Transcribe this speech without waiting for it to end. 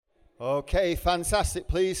Okay, fantastic.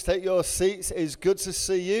 Please take your seats. It's good to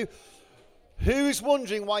see you. Who's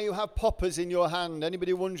wondering why you have poppers in your hand?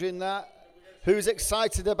 Anybody wondering that? Who's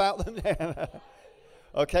excited about them?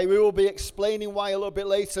 Okay, we will be explaining why a little bit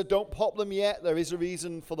later. Don't pop them yet. There is a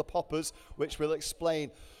reason for the poppers, which we'll explain.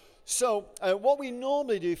 So, what we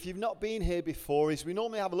normally do, if you've not been here before, is we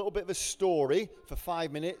normally have a little bit of a story for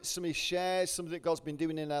 5 minutes. Somebody shares something that God's been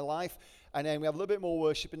doing in their life. And then we have a little bit more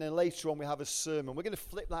worship, and then later on we have a sermon. We're going to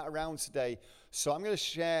flip that around today. So I'm going to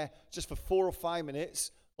share, just for 4 or 5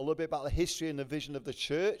 minutes, a little bit about the history and the vision of the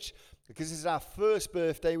church. Because this is our first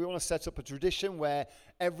birthday, we want to set up a tradition where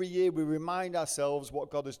every year we remind ourselves what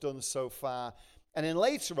God has done so far. And then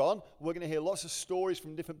later on, we're going to hear lots of stories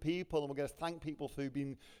from different people, and we're going to thank people who've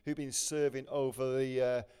been serving over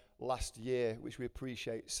the last year, which we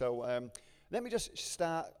appreciate. So let me just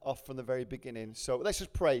start off from the very beginning. So let's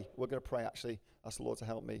just pray. We're going to pray, actually. Ask the Lord to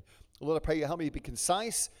help me. Lord, I pray you help me be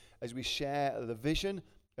concise as we share the vision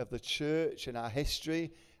of the church and our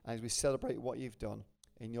history, and as we celebrate what you've done.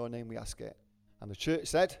 In your name we ask it. And the church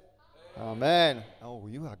said, Amen. Oh,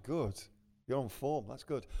 you are good. You're on form. That's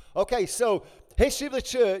good. Okay, so history of the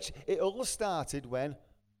church. It all started when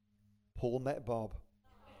Paul met Bob.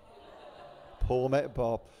 Paul met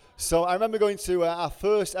Bob. So I remember going to our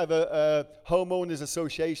first ever homeowners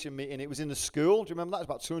association meeting. It was in the school. Do you remember that? It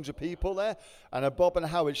was about 200 people there. And Bob and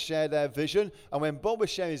Howard shared their vision. And when Bob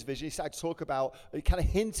was sharing his vision, he started to talk about, he kind of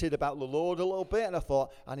hinted about the Lord a little bit. And I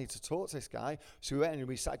thought, I need to talk to this guy. So we went and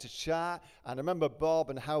we started to chat. And I remember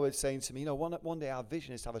Bob and Howard saying to me, you know, one day our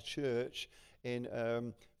vision is to have a church in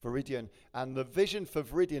Viridian. And the vision for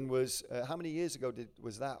Viridian was, how many years ago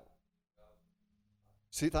was that?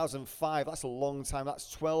 2005, that's a long time.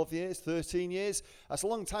 That's 12 years, 13 years. That's a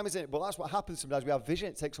long time, isn't it? But that's what happens sometimes. We have vision.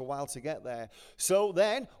 It takes a while to get there. So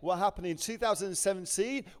then what happened in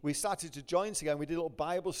 2017, we started to join together. We did a little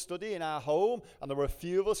Bible study in our home, and there were a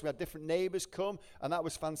few of us. We had different neighbors come, and that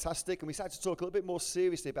was fantastic. And we started to talk a little bit more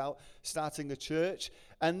seriously about starting the church.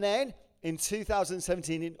 And then in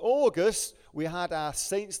 2017, in August, we had our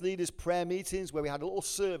Saints Leaders prayer meetings where we had a little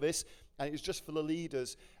service, and it was just for the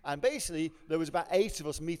leaders. And basically, there was about 8 of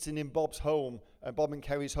us meeting in Bob's home, Bob and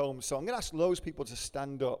Kerry's home. So I'm going to ask those people to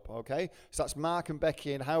stand up, okay? So that's Mark and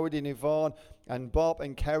Becky and Howard and Yvonne and Bob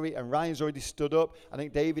and Kerry, and Ryan's already stood up. I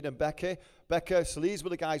think David and Becca. So these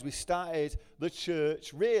were the guys. We started the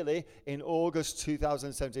church, really, in August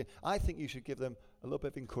 2017. I think you should give them a little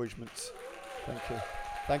bit of encouragement. Thank you.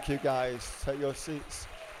 Thank you, guys. Take your seats.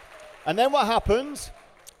 And then what happened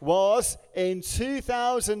was in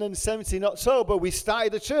 2017, October, we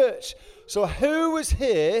started the church. So who was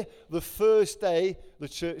here the first day the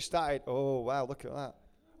church started? Oh, wow, look at that.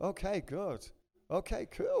 Okay, good. Okay,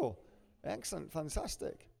 cool. Excellent,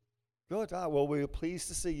 fantastic. Good. Well, we were pleased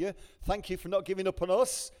to see you. Thank you for not giving up on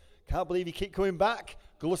us. Can't believe you keep coming back.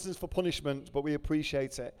 Gluttons for punishment, but we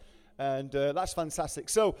appreciate it. And that's fantastic.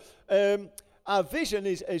 So our vision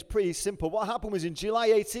is pretty simple. What happened was in July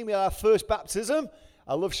 18, we had our first baptism.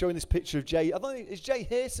 I love showing this picture of Jay. Is Jay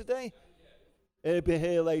here today? He'll be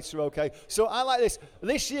here later, okay. So I like this.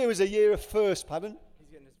 This year was a year of first, pardon? He's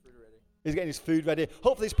getting his food ready. He's getting his food ready.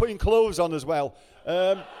 Hopefully he's putting clothes on as well.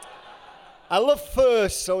 I love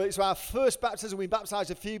first. So it's our first baptism. We baptized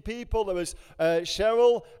a few people. There was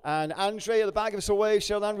Cheryl and Andre at the back of us away.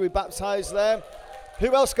 Cheryl and Andre, we baptized them.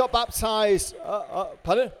 Who else got baptized?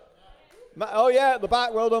 Pardon? Oh, yeah, at the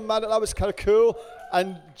back. Well done, Matt. That was kind of cool.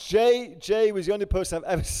 And Jay was the only person I've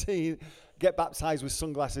ever seen get baptized with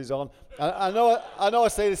sunglasses on. I know I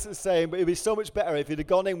say this the same, but it'd be so much better if he'd have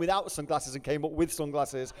gone in without sunglasses and came up with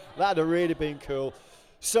sunglasses. That'd have really been cool.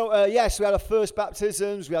 So, yes, we had our first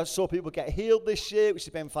baptisms. We saw people get healed this year, which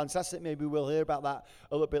has been fantastic. Maybe we'll hear about that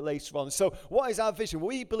a little bit later on. So what is our vision?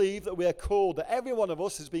 We believe that we are called, that every one of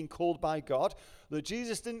us has been called by God, that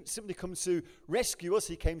Jesus didn't simply come to rescue us,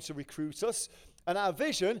 he came to recruit us. And our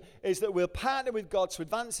vision is that we'll partner with God to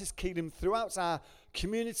advance his kingdom throughout our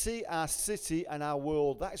community, our city, and our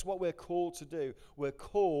world. That is what we're called to do. We're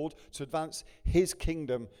called to advance his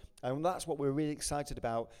kingdom. And that's what we're really excited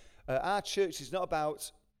about. Our church is not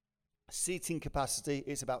about seating capacity,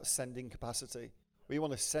 it's about sending capacity. We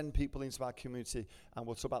want to send people into our community, and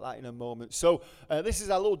we'll talk about that in a moment. So this is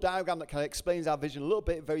our little diagram that kind of explains our vision a little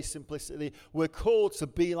bit, very simplistically. We're called to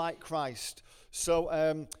be like Christ. So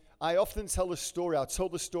I often tell the story. I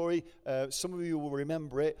told the story. Some of you will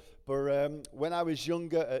remember it. But when I was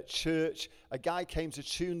younger at church, a guy came to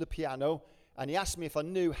tune the piano, and he asked me if I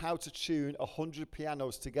knew how to tune 100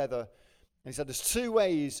 pianos together. And he said, there's 2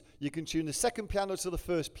 ways you can tune the second piano to the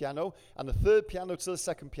first piano, and the third piano to the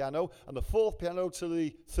second piano, and the fourth piano to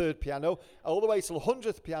the third piano, all the way to the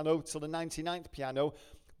 100th piano to the 99th piano.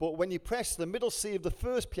 but when you press the middle C of the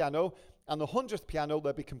first piano and the 100th piano,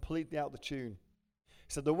 they'll be completely out of tune.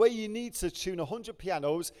 So the way you need to tune 100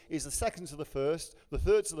 pianos is the second to the first, the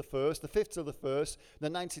third to the first, the fifth to the first, the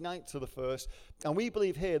 99th to the first. And we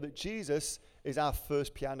believe here that Jesus is our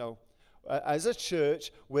first piano. As a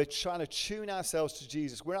church, we're trying to tune ourselves to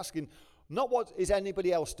Jesus. We're asking not what is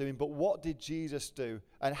anybody else doing, but what did Jesus do?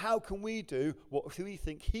 And how can we do what we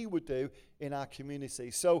think he would do in our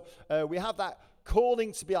community? So we have that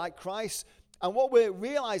calling to be like Christ. And what we're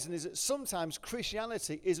realizing is that sometimes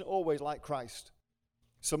Christianity isn't always like Christ.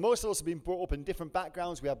 So most of us have been brought up in different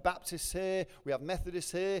backgrounds. We have Baptists here, we have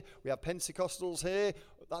Methodists here, we have Pentecostals here.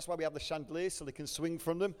 That's why we have the chandeliers, so they can swing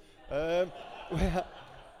from them. We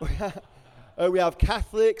have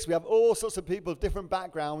Catholics, we have all sorts of people of different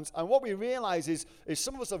backgrounds. And what we realize is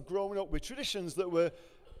some of us have grown up with traditions that were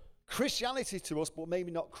Christianity to us, but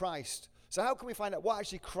maybe not Christ. So how can we find out what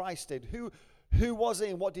actually Christ did? Who was he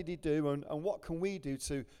and what did he do? And what can we do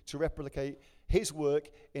to replicate his work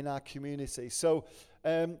in our community? So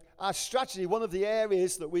our strategy, one of the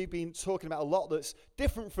areas that we've been talking about a lot that's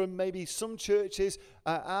different from maybe some churches,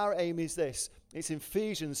 our aim is this. It's in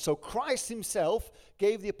Ephesians. So Christ himself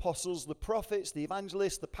gave the apostles, the prophets, the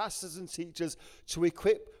evangelists, the pastors and teachers to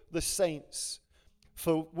equip the saints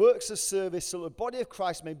for works of service so the body of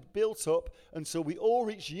Christ may be built up until we all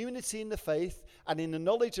reach unity in the faith and in the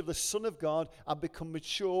knowledge of the Son of God and become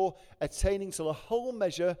mature, attaining to the whole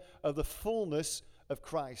measure of the fullness of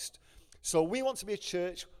Christ. So we want to be a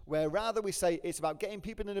church where rather we say it's about getting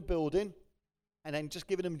people in a building and then just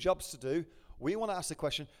giving them jobs to do, we want to ask the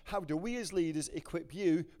question, how do we as leaders equip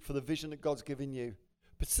you for the vision that God's given you?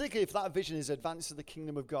 Particularly if that vision is advancing the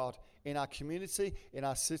kingdom of God in our community, in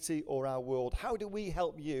our city, or our world. How do we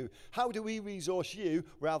help you? How do we resource you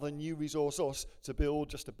rather than you resource us to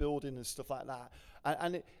build just a building and stuff like that?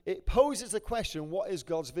 And it poses the question, what is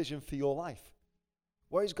God's vision for your life?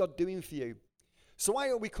 What is God doing for you? So why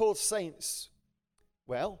are we called saints?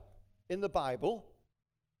 Well, in the Bible,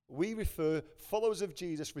 followers of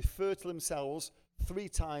Jesus refer to themselves 3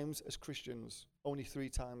 times as Christians. Only 3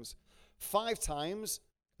 times. 5 times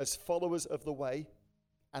as followers of the way,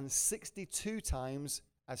 and 62 times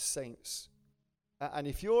as saints. And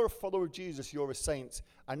if you're a follower of Jesus, you're a saint.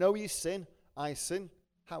 I know you sin, I sin,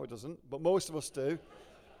 Howard doesn't, but most of us do.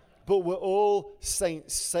 But we're all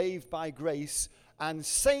saints, saved by grace. And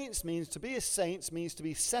saints means, to be a saint means to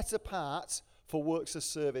be set apart for works of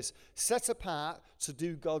service, set apart to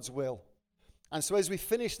do God's will. And so as we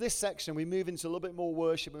finish this section, we move into a little bit more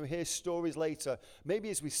worship and we hear stories later. Maybe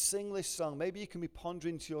as we sing this song, maybe you can be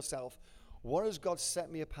pondering to yourself, what has God set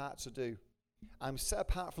me apart to do? I'm set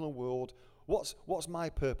apart from the world. What's my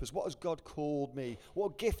purpose? What has God called me?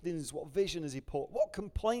 What giftings, what vision has he put? What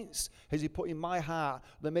complaints has he put in my heart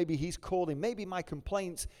that maybe he's calling? Maybe my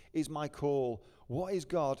complaint is my call. What is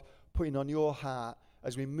God putting on your heart?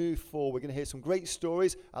 As we move forward, we're going to hear some great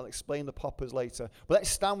stories. I'll explain the poppers later. But let's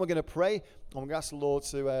stand. We're going to pray. And we're going to ask the Lord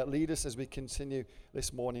to lead us as we continue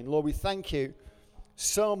this morning. Lord, we thank you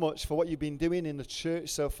so much for what you've been doing in the church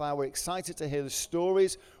so far. We're excited to hear the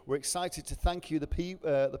stories. We're excited to thank you,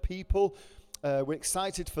 the people. We're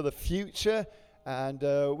excited for the future. And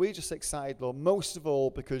we're just excited, Lord, most of all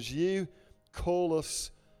because you call us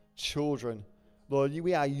children. Lord,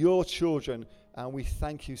 we are your children. And we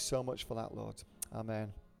thank you so much for that, Lord.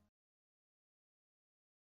 Amen.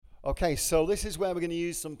 Okay, so this is where we're going to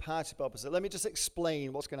use some party poppers. Let me just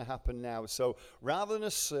explain what's going to happen now. So rather than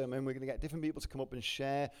a sermon, we're going to get different people to come up and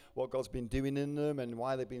share what God's been doing in them and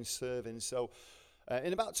why they've been serving. So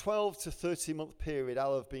in about 12 to 30 month period,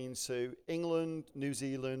 I'll have been to England, New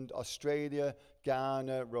Zealand, Australia,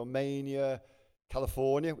 Ghana, Romania,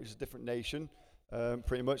 California, which is a different nation.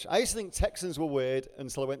 Pretty much. I used to think Texans were weird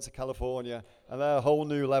until I went to California, and they're a whole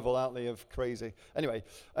new level, aren't they, of crazy. Anyway,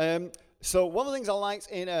 so one of the things I liked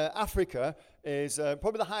in Africa is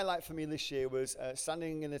probably the highlight for me this year was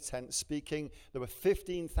standing in a tent speaking. There were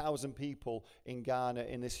 15,000 people in Ghana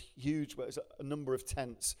in this huge a number of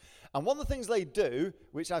tents. And one of the things they do,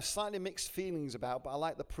 which I have slightly mixed feelings about, but I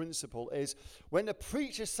like the principle, is when the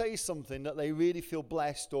preacher says something that they really feel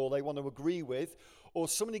blessed or they want to agree with, or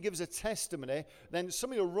somebody gives a testimony, then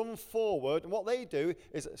somebody will run forward, and what they do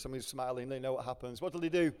is, somebody's smiling, they know what happens. What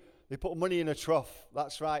do? They put money in a trough.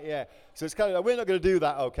 That's right, yeah. So it's kind of, we're not going to do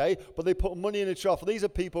that, okay? But they put money in a trough. These are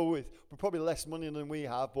people with probably less money than we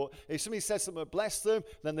have, but if somebody says something that bless them,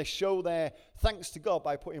 then they show their thanks to God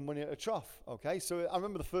by putting money in a trough, okay? So I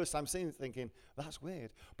remember the first time seeing it thinking, that's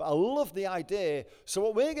weird. But I love the idea. So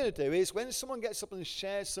what we're going to do is when someone gets up and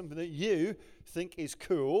shares something that you think is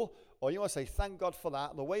cool, or you want to say, thank God for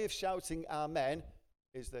that, the way of shouting amen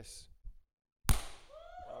is this.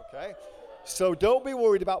 Okay? So don't be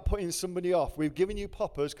worried about putting somebody off. We've given you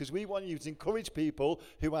poppers because we want you to encourage people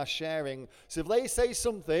who are sharing. So if they say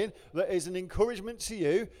something that is an encouragement to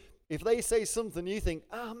you, if they say something you think,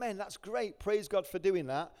 oh man, that's great, praise God for doing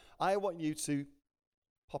that, I want you to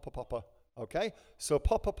popper. Okay? So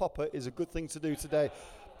popper is a good thing to do today.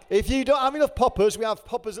 If you don't have enough poppers, we have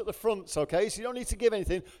poppers at the front, okay? So you don't need to give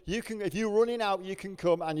anything. You can, if you're running out, you can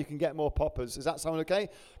come and you can get more poppers. Does that sound okay?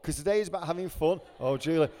 Because today is about having fun. Oh,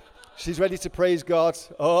 Julie, she's ready to praise God.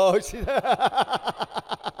 Oh,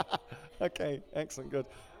 okay, excellent, good.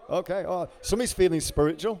 Okay, oh, somebody's feeling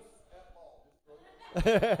spiritual.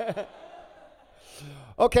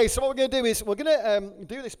 Okay, so what we're going to do is we're going to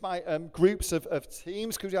do this by groups of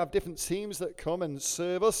teams because we have different teams that come and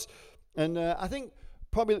serve us. And I think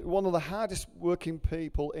probably one of the hardest working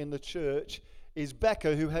people in the church is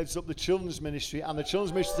Becca, who heads up the children's ministry and the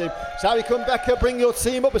children's ministry team. So how you come, Becca, bring your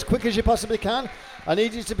team up as quick as you possibly can. I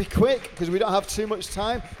need you to be quick because we don't have too much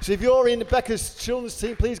time. So if you're in Becca's children's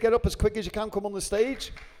team, please get up as quick as you can. Come on the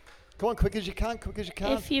stage. Come on, quick as you can.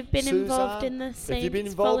 If you've been involved in the Saints, if you've been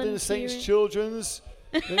involved in the Saints Children's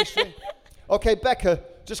ministry. Okay, Becca,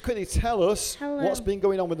 just quickly tell us what's been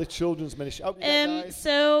going on with the children's ministry. Oh,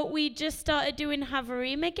 so we just started doing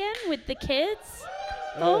Havarim again with the kids.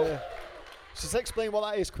 Just explain what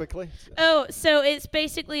that is quickly. Oh, so it's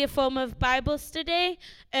basically a form of Bible study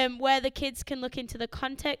where the kids can look into the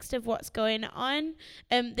context of what's going on.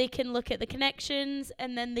 They can look at the connections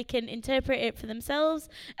and then they can interpret it for themselves.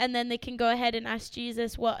 And then they can go ahead and ask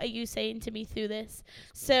Jesus, what are you saying to me through this?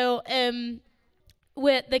 So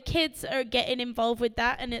the kids are getting involved with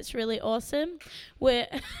that and it's really awesome.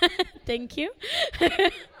 Thank you.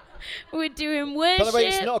 We're doing worship. By the way,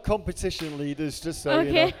 it's not a competition, leaders, just so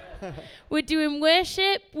you know. We're doing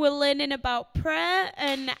worship. We're learning about prayer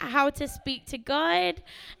and how to speak to God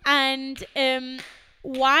and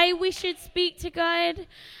why we should speak to God.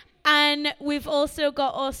 And we've also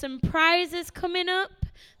got awesome prizes coming up.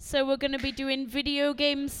 So we're going to be doing Video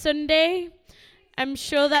Games Sunday. I'm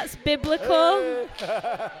sure that's biblical.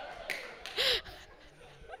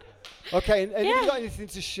 Okay, and anybody got anything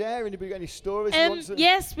to share? Anybody got any stories?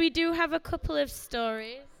 Yes, we do have a couple of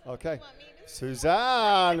stories. Okay.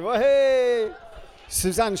 Suzanne, hey!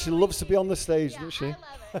 Suzanne, she loves to be on the stage, doesn't she? I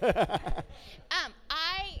love it.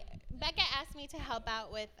 Becca asked me to help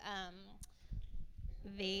out with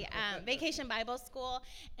the Vacation Bible School,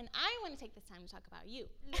 and I want to take this time to talk about you.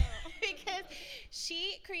 No. Because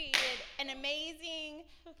she created an amazing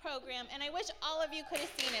program, and I wish all of you could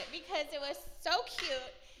have seen it because it was so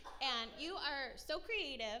cute. And you are so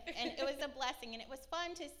creative, and it was a blessing, and it was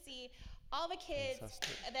fun to see all the kids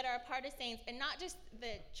that are a part of Saints, and not just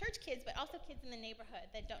the church kids, but also kids in the neighborhood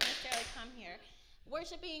that don't necessarily come here,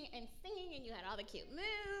 worshiping and singing, and you had all the cute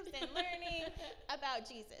moves and learning about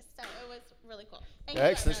Jesus. So it was really cool. Thank you.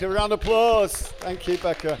 Excellent. Give a round of applause. Thank you,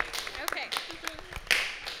 Becca. Okay.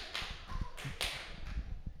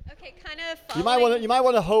 You might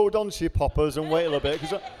want to hold on to your poppers and wait a little bit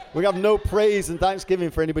because we have no praise and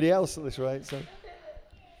thanksgiving for anybody else at this rate. So.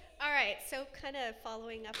 All right, so kind of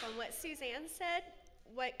following up on what Suzanne said,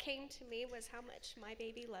 what came to me was how much my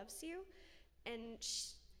baby loves you, and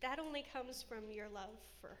that only comes from your love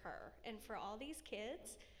for her and for all these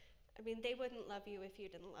kids. I mean, they wouldn't love you if you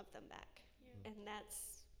didn't love them back, and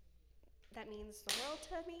that means the world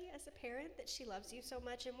to me as a parent that she loves you so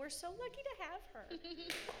much, and we're so lucky to have her.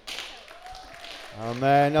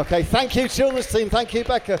 Amen. Okay, thank you, children's team. Thank you,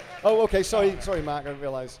 Becca. Oh, okay, sorry, Mark, I didn't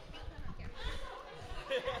realize.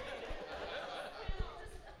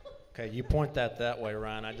 Okay, you point that way,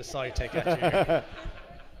 Ryan. I just saw you take that chair.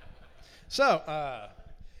 So,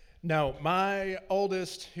 no, my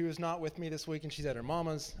oldest, who is not with me this week, and she's at her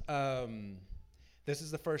mama's, this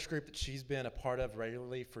is the first group that she's been a part of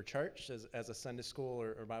regularly for church as a Sunday school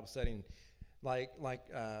or Bible study. Like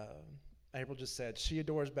April just said, she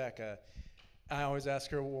adores Becca. I always ask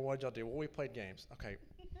her, well, what did y'all do? Well, we played games. Okay.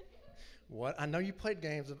 What? I know you played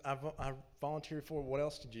games. I volunteered for. What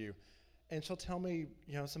else did you? And she'll tell me,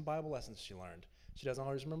 some Bible lessons she learned. She doesn't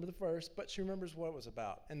always remember the verse, but she remembers what it was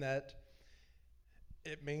about. And that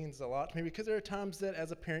it means a lot to me because there are times that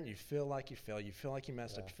as a parent you feel like you fail. You feel like you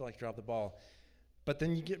messed up. You feel like you dropped the ball. But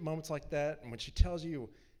then you get moments like that, and when she tells you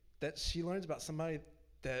that she learns about somebody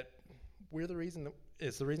that we're the reason that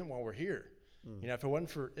is the reason why we're here. If it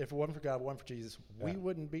wasn't for God, it wasn't for Jesus, we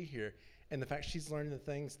wouldn't be here. And the fact she's learning the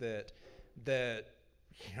things that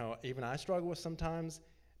even I struggle with sometimes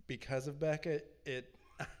because of Becca,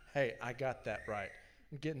 hey, I got that right.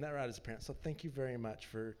 I'm getting that right as a parent. So thank you very much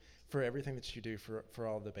for everything that you do for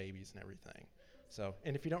all the babies and everything. So,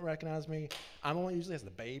 and if you don't recognize me, I'm the one usually has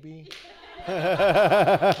the baby.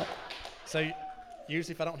 So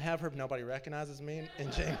usually if I don't have her, nobody recognizes me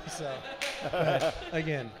and Jamie. So, but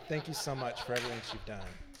again, thank you so much for everything you've done.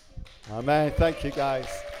 Amen. Thank you, guys.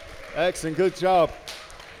 Excellent. Good job.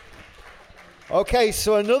 Okay,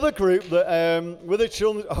 so another group that with the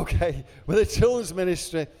children's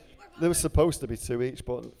ministry, there was supposed to be 2 each,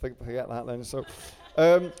 but forget that then. So,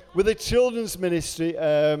 with the children's ministry,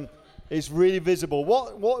 is really visible.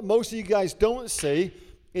 What most of you guys don't see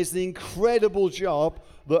is the incredible job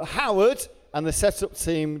that Howard and the setup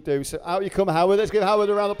team do. So out you come, Howard. Let's give Howard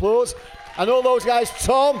a round of applause. And all those guys.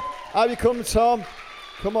 Tom, out you come, Tom.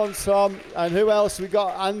 Come on, Tom. And who else? We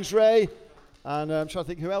got Andre. And I'm trying to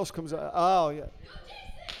think who else comes out. Oh, yeah.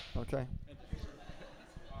 Okay.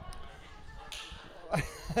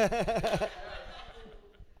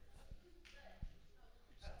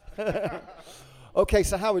 Okay,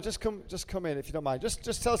 so Howard, just come in if you don't mind. Just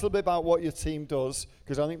tell us a little bit about what your team does,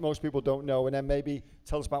 because I think most people don't know, and then maybe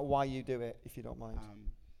tell us about why you do it, if you don't mind.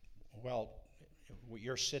 Well,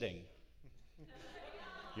 you're sitting.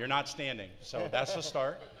 You're not standing, so that's the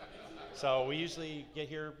start. So we usually get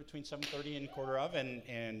here between 7:30 and 7:45,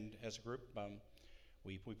 and as a group,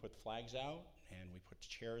 we put the flags out, and we put the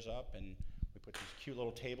chairs up, and we put these cute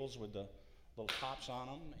little tables with the little tops on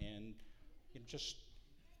them, and just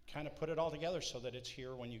kind of put it all together so that it's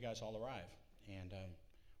here when you guys all arrive. And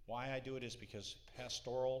why I do it is because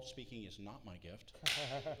pastoral speaking is not my gift.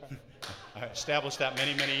 I established that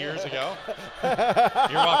many, many years ago.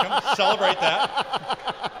 You're welcome. Celebrate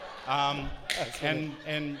that.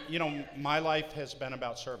 And my life has been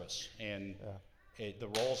about service, and the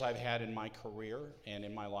roles I've had in my career and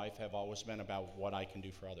in my life have always been about what I can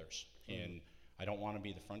do for others. And I don't want to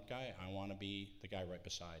be the front guy. I want to be the guy right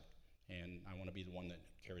beside, and I want to be the one that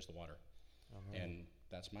carries the water. And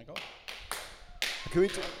that's my goal. Can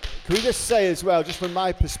we just say as well, just from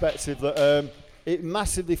my perspective, that it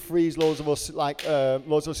massively frees loads of us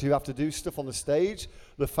who have to do stuff on the stage.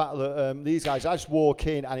 The fact that these guys, I just walk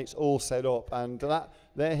in and it's all set up, and that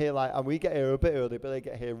they're here and we get here a bit early, but they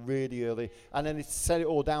get here really early, and then they set it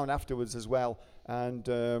all down afterwards as well. And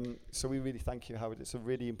so we really thank you, Howard. It's a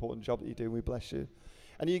really important job that you do. We bless you.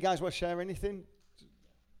 And you guys want to share anything?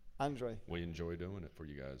 Andre. We enjoy doing it for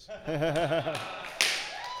you guys.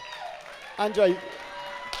 Andre,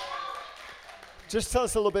 just tell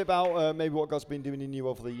us a little bit about maybe what God's been doing in you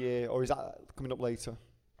over the year, or is that coming up later?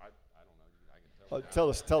 I don't know. I can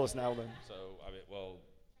tell. Tell us now then. So,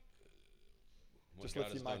 what just God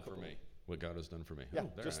lift has your done mic for up. me. What God has done for me. Yeah,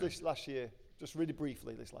 Oh, just this last year. Just really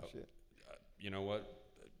briefly this last year. You know what?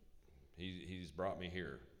 He's brought me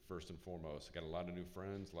here, first and foremost. I got a lot of new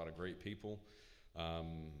friends, a lot of great people.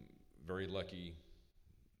 Very lucky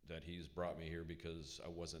that he's brought me here because I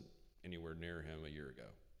wasn't anywhere near him a year ago.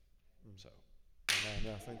 So.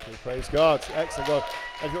 No, thank you. Praise God. Excellent. God.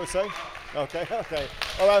 Anything you want to say? Okay.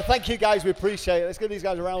 All right, thank you guys. We appreciate it. Let's give these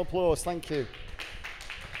guys a round of applause. Thank you.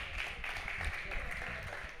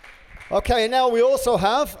 Okay, and now we also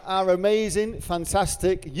have our amazing,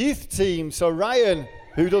 fantastic youth team. So Ryan,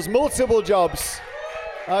 who does multiple jobs.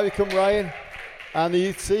 Here we come, Ryan. And the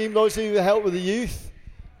youth team, those of you who help with the youth.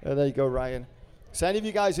 There you go, Ryan. So any of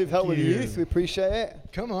you guys who've helped with the youth, we appreciate it.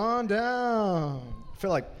 Come on down. I feel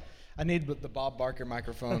like I need the Bob Barker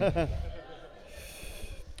microphone.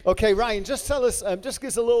 Okay, Ryan, just tell us, just give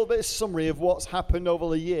us a little bit of summary of what's happened over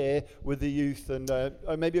the year with the youth, and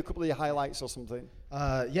maybe a couple of your highlights or something.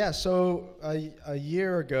 So about a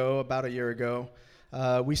year ago,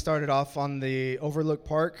 we started off on the Overlook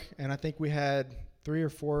Park, and I think we had 3 or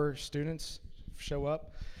 4 students show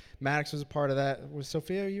up. Maddox was a part of that. Was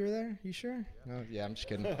Sophia, you were there? You sure? No, yeah, I'm just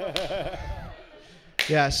kidding.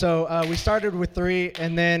 Yeah, so we started with 3,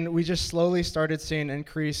 and then we just slowly started seeing an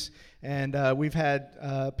increase, and we've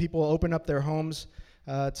had people open up their homes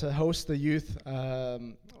to host the youth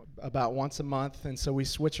about once a month, and so we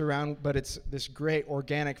switch around, but it's this great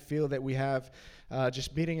organic feel that we have,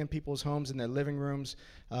 just meeting in people's homes, in their living rooms,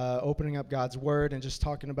 opening up God's Word, and just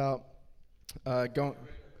talking about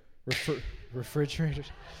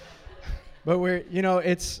refrigerators. But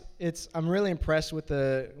I'm really impressed with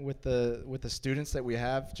the students that we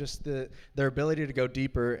have, just their ability to go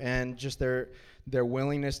deeper, and just their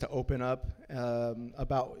willingness to open up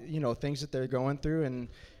about things that they're going through,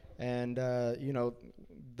 and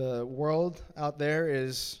the world out there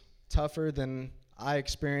is tougher than I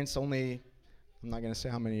experienced only, I'm not going to say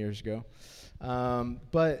how many years ago,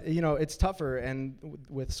 but it's tougher, and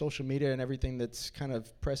with social media and everything that's kind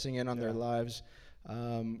of pressing in on their lives.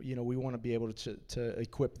 we want to be able to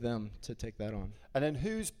equip them to take that on. And then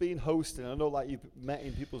who's been hosting? I know like you've met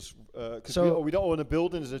in people's, because So- we don't own a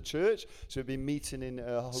building as a church, so we've been meeting in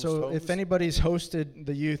host So homes. if anybody's hosted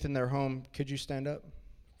the youth in their home, could you stand up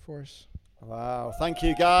for us? Wow, thank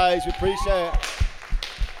you guys, we appreciate it.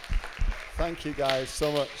 Thank you guys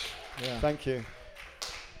so much. Yeah. Thank you.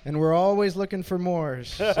 And we're always looking for more.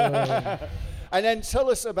 So, And then tell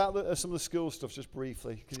us about some of the school stuff just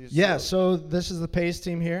briefly. Can you just yeah, so this is the PACE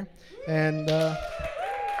team here. And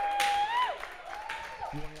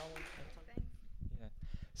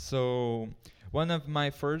So one of my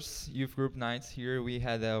first youth group nights here, we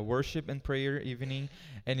had a worship and prayer evening,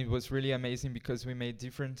 and it was really amazing because we made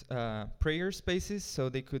different prayer spaces so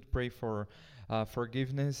they could pray for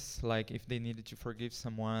forgiveness, like if they needed to forgive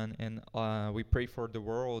someone, and we prayed for the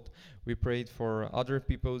world. We prayed for other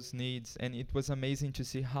people's needs, and it was amazing to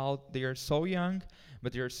see how they are so young,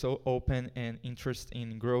 but they are so open and interested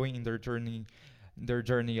in growing in their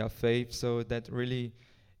journey of faith. So that really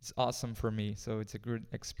is awesome for me. So it's a good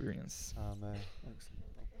experience. Amen. Excellent.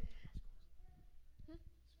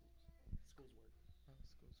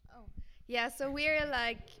 Yeah, so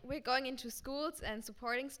we're going into schools and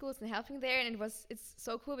supporting schools and helping there, and it's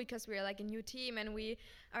so cool because we're like a new team, and we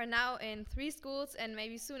are now in 3 schools and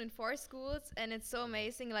maybe soon in 4 schools, and it's so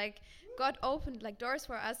amazing. Like God opened like doors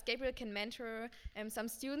for us. Gabriel can mentor some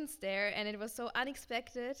students there, and it was so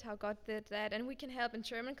unexpected how God did that, and we can help in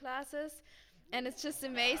German classes, and it's just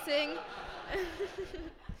amazing.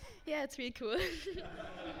 Yeah, it's really cool.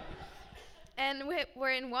 And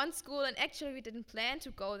we're in one school, and actually we didn't plan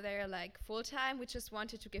to go there like full time. We just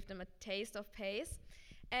wanted to give them a taste of PACE.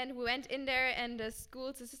 And we went in there, and the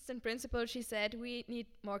school's assistant principal, she said, we need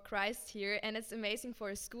more Christ here. And it's amazing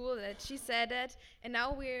for a school that she said that. And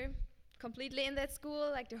now we're completely in that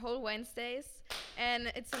school, like the whole Wednesdays.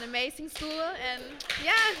 And it's an amazing school, and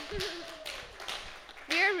yeah,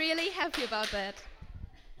 we're really happy about that.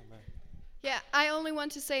 Yeah, I only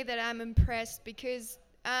want to say that I'm impressed because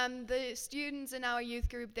the students in our youth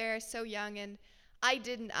group, they're so young, and I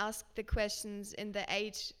didn't ask the questions in the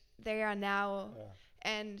age they are now. Yeah.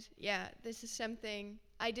 And yeah, this is something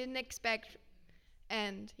I didn't expect.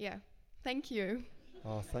 And yeah, thank you.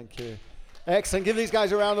 Oh, thank you. Excellent. Give these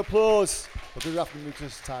guys a round of applause. We'll do after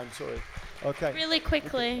this time, sorry. Okay. Really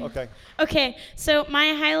quickly. Okay. Okay, so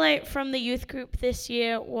my highlight from the youth group this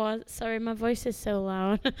year was, sorry, my voice is so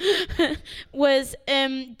loud, was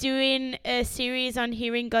doing a series on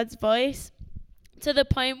hearing God's voice, to the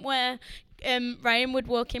point where Ryan would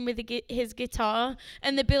walk in with his guitar,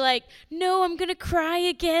 and they'd be like, no, I'm gonna cry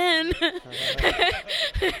again.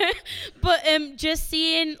 But just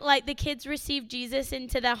seeing like the kids receive Jesus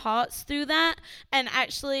into their hearts through that, and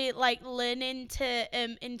actually like learning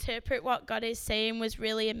to interpret what God is saying was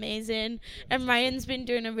really amazing. And Ryan's been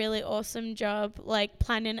doing a really awesome job like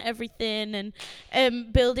planning everything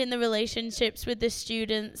and building the relationships with the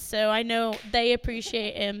students, so I know they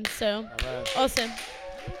appreciate him. So awesome.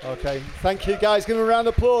 Okay, thank you guys. Give them a round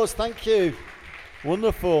of applause. Thank you.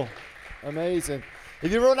 Wonderful. Amazing.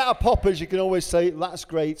 If you run out of poppers, you can always say, that's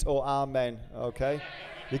great, or amen. Okay?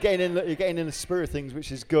 You're getting in the spirit of things,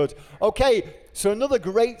 which is good. Okay, so another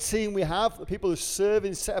great team we have, the people who serve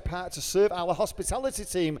and set apart to serve our hospitality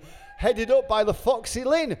team, headed up by the Foxy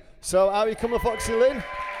Lynn. So how you come, the Foxy Lynn?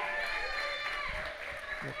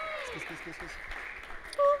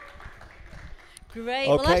 Great.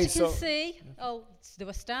 Okay, well, as you so can see, do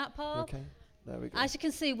I start, Paul? Okay, there we go. As you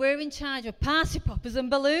can see, we're in charge of party poppers and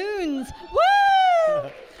balloons.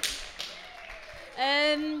 Woo!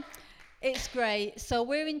 It's great. So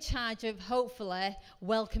we're in charge of hopefully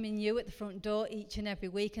welcoming you at the front door each and every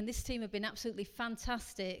week. And this team have been absolutely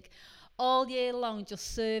fantastic all year long.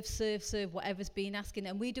 Just serve whatever's been asking.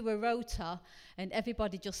 And we do a rota, and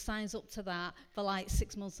everybody just signs up to that for like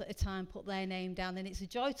 6 months at a time, put their name down. And it's a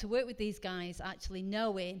joy to work with these guys, actually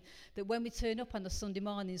knowing that when we turn up on a Sunday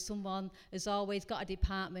morning, someone has always got a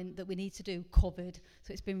department that we need to do covered.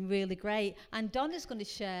 So it's been really great. And Donna's going to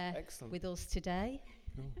share with us today.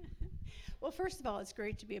 Well, first of all, it's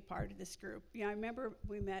great to be a part of this group. You know, I remember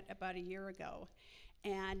we met about a year ago,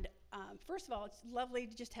 and first of all, it's lovely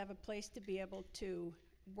to just have a place to be able to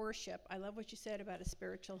worship. I love what you said about a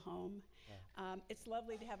spiritual home. Yeah. It's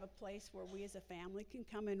lovely to have a place where we as a family can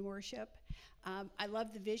come and worship. I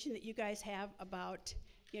love the vision that you guys have about,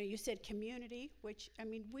 you said community, which, I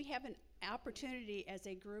mean, we have an opportunity as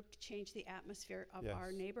a group to change the atmosphere of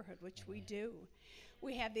our neighborhood, which we do.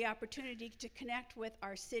 We have the opportunity to connect with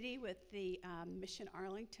our city, with the Mission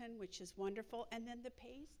Arlington, which is wonderful, and then the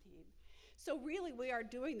PACE team. So really, we are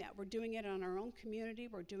doing that. We're doing it in our own community,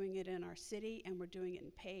 we're doing it in our city, and we're doing it in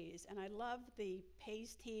Pays. And I love the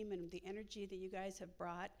Pays team and the energy that you guys have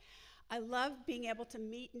brought. I love being able to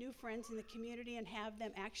meet new friends in the community and have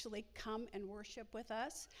them actually come and worship with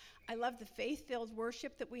us. I love the faith-filled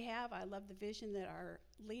worship that we have. I love the vision that our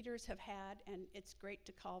leaders have had, and it's great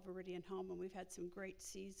to call Viridian home, and we've had some great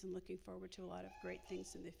seeds and looking forward to a lot of great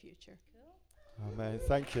things in the future. Amen.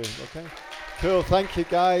 Thank you. Okay. Cool. Thank you,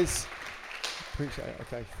 guys. Appreciate it.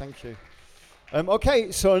 Okay. Thank you.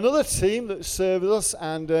 Okay. So another team that served us,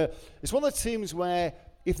 and it's one of the teams where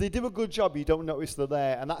if they do a good job, you don't notice they're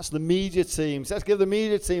there, and that's the media team. So let's give the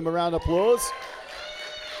media team a round of applause.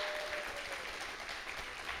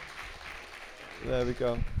 There we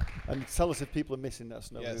go. And tell us if people are missing that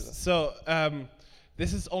snow. Yes. So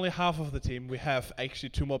this is only half of the team. We have actually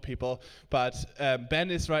 2 more people, but Ben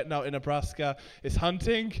is right now in Nebraska, is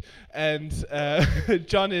hunting, and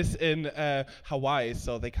John is in Hawaii,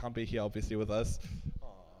 so they can't be here obviously with us.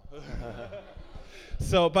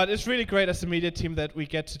 So, but it's really great as a media team that we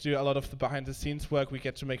get to do a lot of the behind the scenes work. We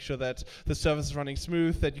get to make sure that the service is running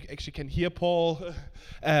smooth, that you actually can hear Paul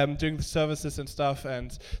doing the services and stuff,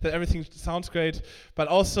 and that everything sounds great. But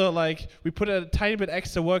also, like, we put a tiny bit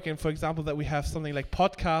extra work in, for example, that we have something like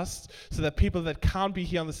podcasts, so that people that can't be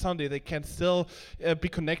here on the Sunday, they can still be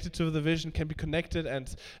connected to the vision, can be connected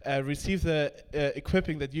and receive the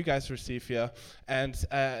equipping that you guys receive here. And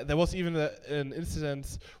there was even an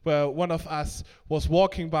incident where one of us was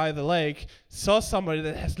walking by the lake, saw somebody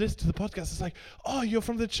that has listened to the podcast. It's like, oh, you're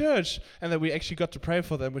from the church, and that we actually got to pray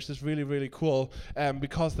for them, which is really, really cool.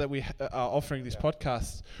 Because that we are offering these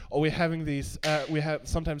podcasts, or we're having these. We have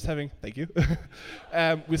sometimes having. Thank you.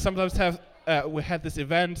 We sometimes have. We had this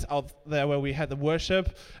event out there where we had the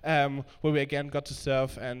worship, where we again got to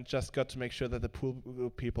serve and just got to make sure that the pool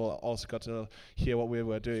people also got to hear what we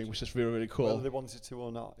were doing, which is really, really cool. Whether they wanted to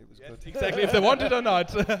or not, it was good. Exactly, if they wanted or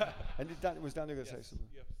not. And was Daniel going to say something?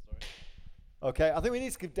 Yeah, sorry. Okay, I think we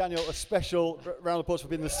need to give Daniel a special round of applause for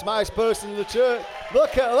being the smartest person in the church.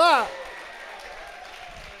 Look at that.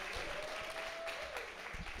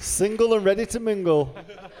 Single and ready to mingle.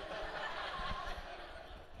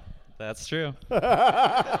 That's true. It's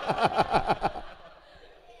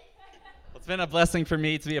been a blessing for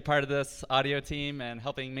me to be a part of this audio team and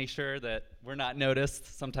helping make sure that we're not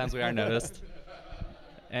noticed. Sometimes we are noticed.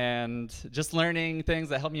 And just learning things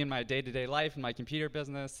that help me in my day-to-day life and my computer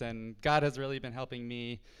business. And God has really been helping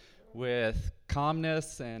me with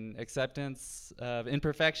calmness and acceptance of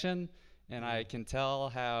imperfection. And I can tell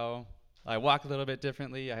how I walk a little bit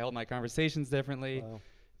differently. I hold my conversations differently. Wow.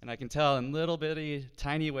 And I can tell in little bitty,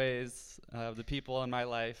 tiny ways of the people in my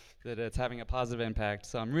life that it's having a positive impact.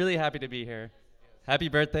 So I'm really happy to be here. Happy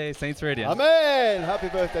birthday, Saints Viridian. Amen. Happy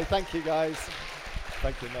birthday. Thank you, guys.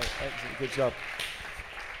 Thank you, mate. Excellent. Good job.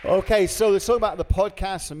 Okay, so let's talk about the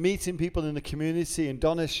podcast and meeting people in the community, and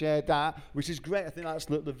Donna shared that, which is great. I think that's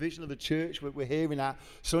the vision of the church we're hearing that.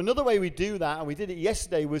 So another way we do that, and we did it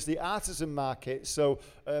yesterday, was the artisan market. So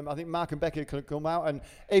I think Mark and Becca can come out, and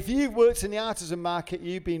if you've worked in the artisan market,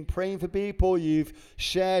 you've been praying for people, you've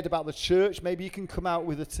shared about the church, maybe you can come out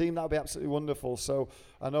with a team. That would be absolutely wonderful. So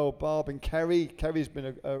I know Bob and Kerry's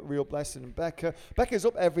been a real blessing, and Becca's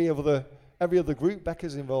up every other group.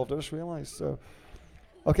 Becca's involved, I just realized. So.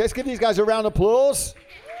 Okay, let's give these guys a round of applause.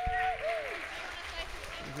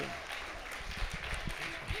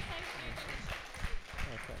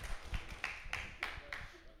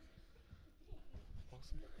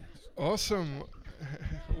 Awesome.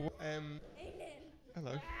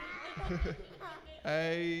 Hello.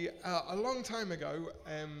 A long time ago,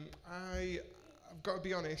 I've got to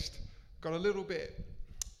be honest, got a little bit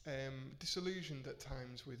disillusioned at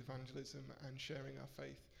times with evangelism and sharing our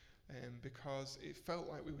faith. Because it felt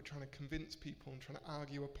like we were trying to convince people and trying to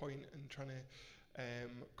argue a point and trying to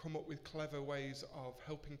come up with clever ways of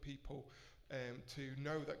helping people to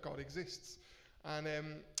know that God exists. And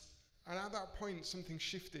at that point, something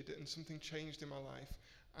shifted and something changed in my life.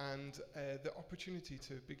 And the opportunity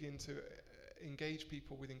to begin to engage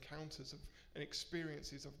people with encounters of and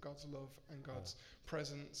experiences of God's love and God's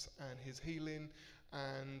presence and his healing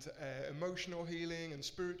and emotional healing and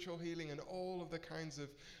spiritual healing and all of the kinds of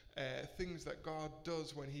things that God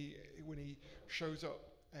does when he shows up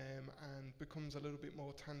and becomes a little bit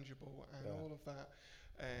more tangible, and all of that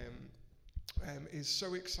is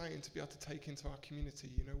so exciting to be able to take into our community.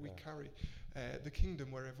 You know, we carry the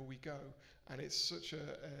kingdom wherever we go, and it's such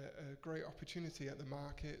a great opportunity at the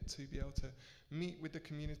market to be able to meet with the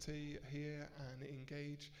community here and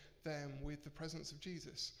engage them with the presence of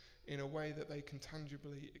Jesus in a way that they can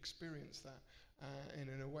tangibly experience that, and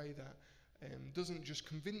in a way that doesn't just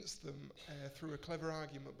convince them through a clever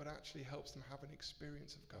argument, but actually helps them have an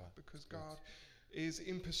experience of God, because God is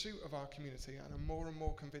in pursuit of our community, and I'm more and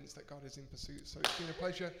more convinced that God is in pursuit. So it's been a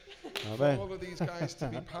pleasure for all of these guys to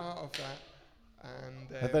be part of that.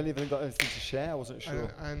 And have any of them got anything to share? I wasn't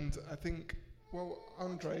sure. And I think, well,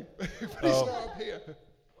 Andre, he's not up here.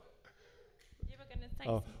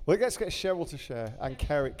 Oh, well, let's get Cheryl to share, and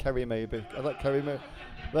Kerry maybe. I like Kerry.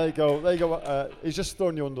 There you go. He's just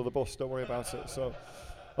throwing you under the bus. Don't worry about it. So,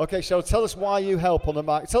 okay, Cheryl, tell us why you help on the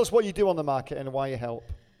market. Tell us what you do on the market and why you help.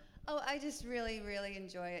 Oh, I just really, really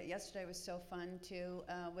enjoy it. Yesterday was so fun too,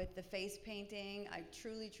 with the face painting. I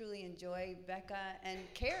truly, truly enjoy Becca and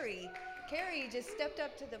Carrie. Carrie just stepped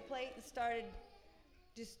up to the plate and started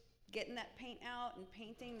just getting that paint out and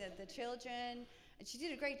painting the children. And she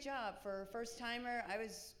did a great job for a first timer. I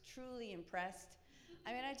was truly impressed.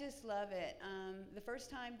 I mean, I just love it. The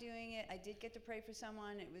first time doing it, I did get to pray for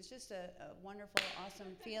someone. It was just a wonderful,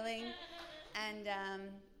 awesome feeling. And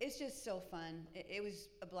it's just so fun. It was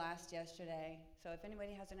a blast yesterday. So if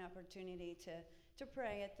anybody has an opportunity to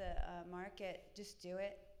pray at the market, just do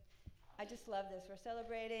it. I just love this. We're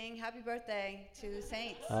celebrating. Happy birthday to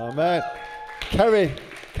Saints. Amen. Kerry,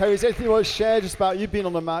 is there anything you want to share just about you being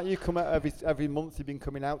on the market? You come out every month. You've been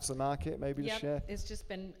coming out to the market, maybe to share.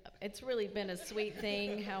 It's really been a sweet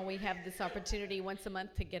thing how we have this opportunity once a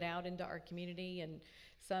month to get out into our community, and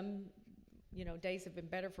some days have been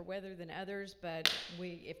better for weather than others, but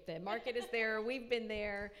if the market is there, we've been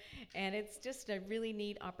there, and it's just a really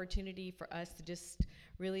neat opportunity for us to just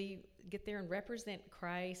really get there and represent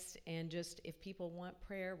Christ. And just, if people want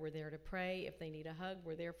prayer, we're there to pray. If they need a hug,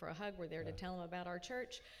 we're there for a hug. We're there to tell them about our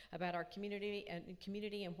church, about our community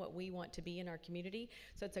and what we want to be in our community.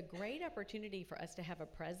 So it's a great opportunity for us to have a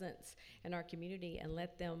presence in our community and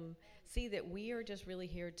let them see that we are just really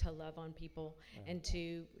here to love on people and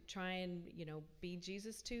to try and be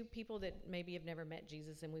Jesus to people that maybe have never met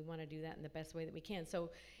Jesus, and we want to do that in the best way that we can. So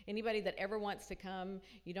anybody that ever wants to come,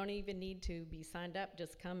 you don't even need to be signed up.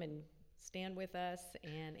 Just come and stand with us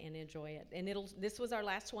and enjoy it. And this was our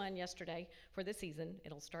last one yesterday for the season.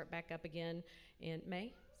 It'll start back up again in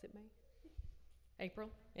May. Is it May? April?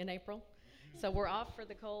 In April. So we're off for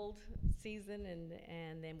the cold season,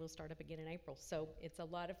 and then we'll start up again in April. So it's a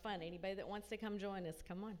lot of fun. Anybody that wants to come join us,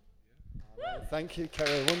 come on. Thank you,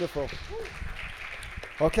 Kerry. Wonderful.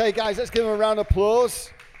 Okay, guys, let's give them a round of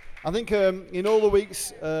applause. I think in all the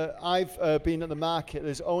weeks I've been at the market,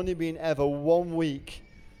 there's only been ever 1 week.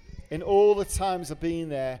 In all the times I've been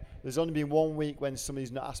there's only been 1 week when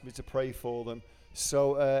somebody's not asked me to pray for them.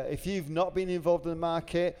 So if you've not been involved in the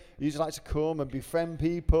market, you just like to come and befriend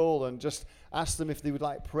people and just ask them if they would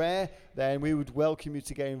like prayer, then we would welcome you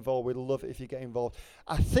to get involved. We'd love it if you get involved.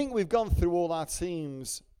 I think we've gone through all our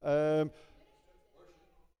teams. The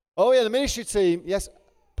ministry team. Yes.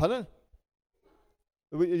 Pardon?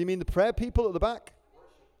 You mean the prayer people at the back?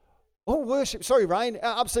 Oh, worship. Sorry, Ryan.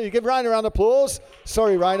 Absolutely. Give Ryan a round of applause.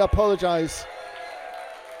 Sorry, Ryan. I apologise.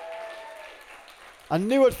 I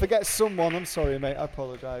knew I'd forget someone. I'm sorry, mate. I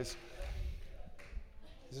apologise.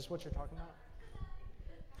 Is this what you're talking about?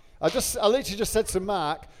 I literally just said to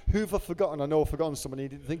Mark, who have I forgotten? I know I've forgotten someone. He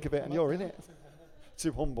didn't think of it, and you're in it.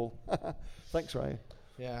 Too humble. Thanks, Ryan.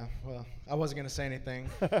 Yeah, well, I wasn't going to say anything.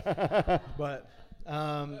 But,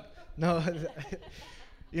 no,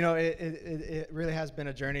 it really has been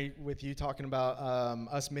a journey with you talking about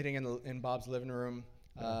us meeting in Bob's living room.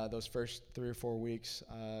 Those first 3 or 4 weeks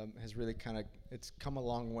has really it's come a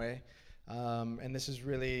long way. And this is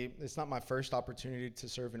really, it's not my first opportunity to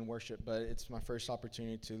serve in worship, but it's my first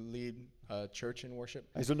opportunity to lead a church in worship.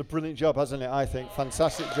 He's done a brilliant job, hasn't he? I think.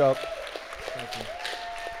 Fantastic job. Thank you.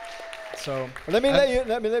 So let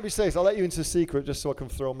me say this. I'll let you into a secret just so I can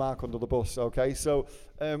throw Mark under the bus, okay? So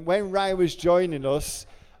when Ryan was joining us,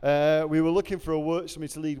 we were looking for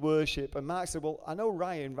somebody to lead worship, and Mark said, well, I know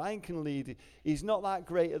Ryan can lead. He's not that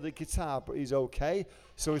great at the guitar, but he's okay.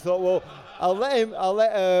 So we thought, well, I'll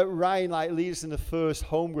let Ryan lead us in the first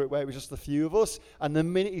home group where it was just a few of us, and the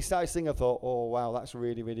minute he started singing, I thought, oh wow, that's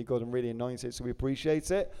really, really good and really anointed, so we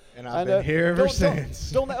appreciate it. And I've been here ever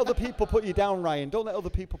since. Don't let other people put you down, Ryan. Don't let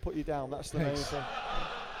other people put you down. That's the main thing.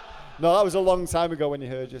 No, that was a long time ago when you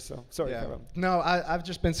heard you, so sorry. Yeah. No, I've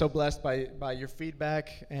just been so blessed by your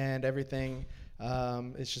feedback and everything.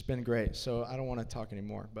 It's just been great. So I don't want to talk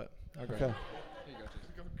anymore, but okay.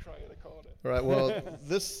 All right, well,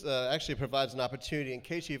 this actually provides an opportunity in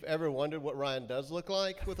case you've ever wondered what Ryan does look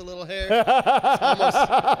like with a little hair. It's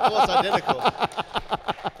almost identical.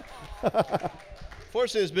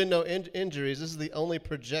 Fortunately, there's been no injuries. This is the only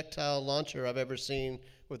projectile launcher I've ever seen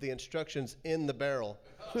with the instructions in the barrel.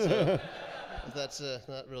 So That's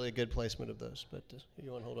not really a good placement of those, but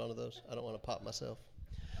you want to hold on to those? I don't want to pop myself.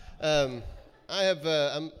 I'm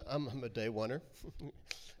a day oneer,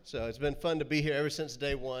 so it's been fun to be here ever since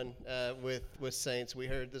day one with Saints. We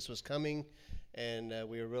heard this was coming, and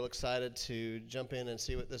we were real excited to jump in and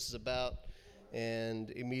see what this is about.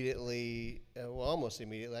 And immediately, almost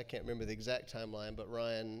immediately, I can't remember the exact timeline, but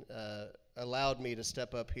Ryan allowed me to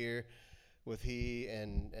step up here with he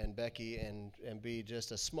and Becky and be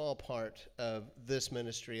just a small part of this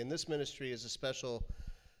ministry. And this ministry is a special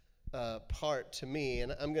part to me.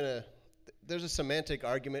 And there's a semantic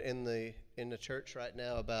argument in the church right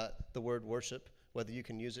now about the word worship, whether you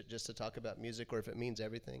can use it just to talk about music or if it means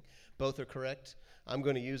everything. Both are correct. I'm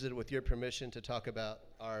going to use it with your permission to talk about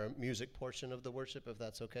our music portion of the worship, if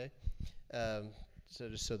that's okay.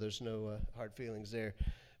 So there's no hard feelings there.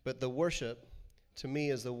 But the worship, to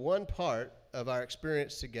me, is the one part of our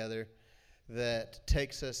experience together that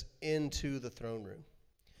takes us into the throne room.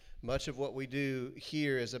 Much of what we do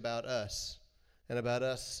here is about us and about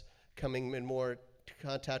us coming in more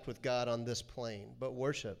contact with God on this plane. But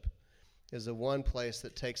worship is the one place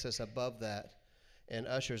that takes us above that and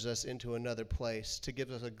ushers us into another place to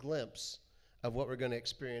give us a glimpse of what we're going to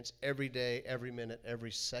experience every day, every minute,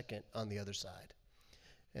 every second on the other side.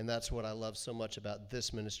 And that's what I love so much about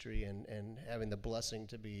this ministry and having the blessing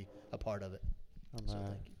to be a part of it. Amen. So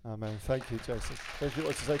thank you. Amen. Thank you, Joseph. Anything you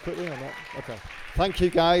want to say quickly on that? Okay. Thank you,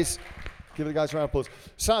 guys. Give the guys a round of applause.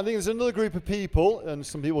 So I think there's another group of people, and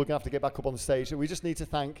some people are going to have to get back up on the stage, that we just need to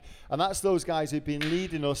thank, and that's those guys who've been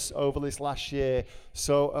leading us over this last year.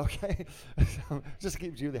 So, okay, just to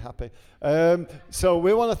keep Julie happy. So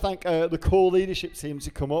we want to thank the core leadership team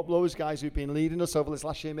to come up, those guys who've been leading us over this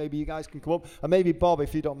last year. Maybe you guys can come up, and maybe Bob,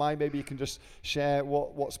 if you don't mind, maybe you can just share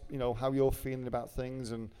what's how you're feeling about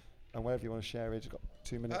things and whatever you want to share. You've got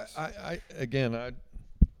 2 minutes. Yeah,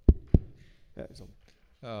 it's on.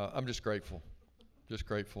 I'm just grateful,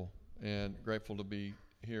 and grateful to be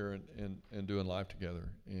here and doing life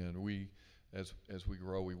together. And we, as we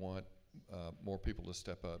grow, we want more people to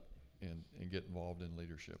step up and get involved in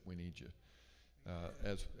leadership. We need you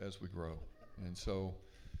as we grow. And so,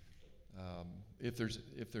 if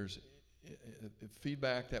there's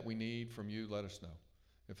feedback that we need from you, let us know.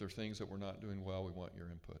 If there are things that we're not doing well, we want your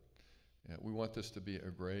input. We want this to be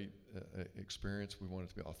a great experience. We want it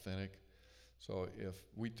to be authentic. So if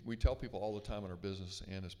we tell people all the time in our business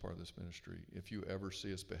and as part of this ministry, if you ever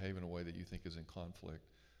see us behave in a way that you think is in conflict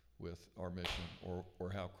with our mission or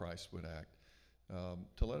how Christ would act,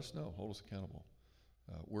 to let us know, hold us accountable.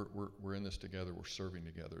 We're in this together, we're serving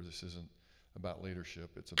together. This isn't about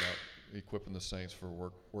leadership, it's about equipping the saints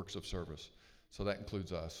for works of service. So that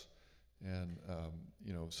includes us. And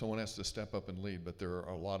someone has to step up and lead, but there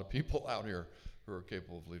are a lot of people out here who are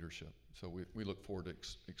capable of leadership. So we look forward to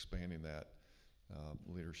expanding that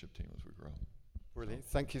leadership team as we grow. Brilliant.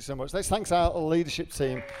 Thank you so much. Let's thank our leadership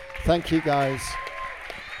team. Thank you, guys.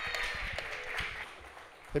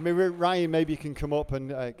 Ryan, maybe you can come up and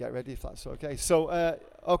get ready if that's okay. So,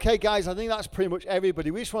 okay, guys, I think that's pretty much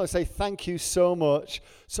everybody. We just want to say thank you so much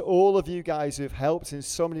to all of you guys who've helped in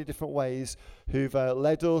so many different ways, who've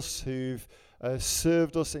led us, who've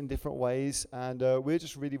served us in different ways, and we're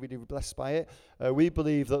just really, really blessed by it. We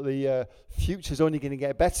believe that the future is only going to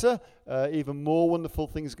get better. Even more wonderful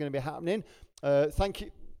things are going to be happening. Thank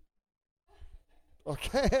you.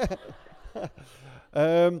 Okay.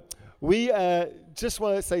 We just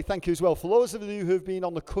want to say thank you as well for those of you who have been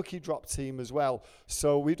on the cookie drop team as well.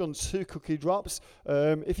 So we've done 2 cookie drops.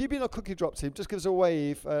 If you've been on cookie drop team, just give us a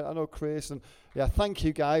wave. I know Chris, and thank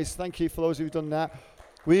you guys. Thank you for those who've done that.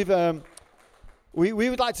 We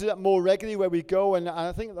would like to do that more regularly where we go, and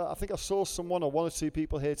I think I saw someone or 1 or 2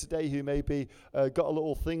 people here today who maybe got a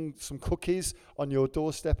little thing, some cookies on your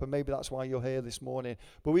doorstep, and maybe that's why you're here this morning.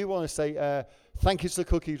 But we want to say thank you to the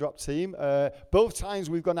Cookie Drop team. Both times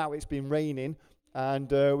we've gone out, it's been raining,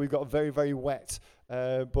 and we've got very, very wet.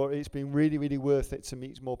 But it's been really, really worth it to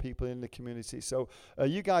meet more people in the community. So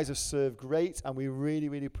you guys have served great, and we really,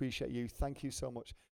 really appreciate you. Thank you so much.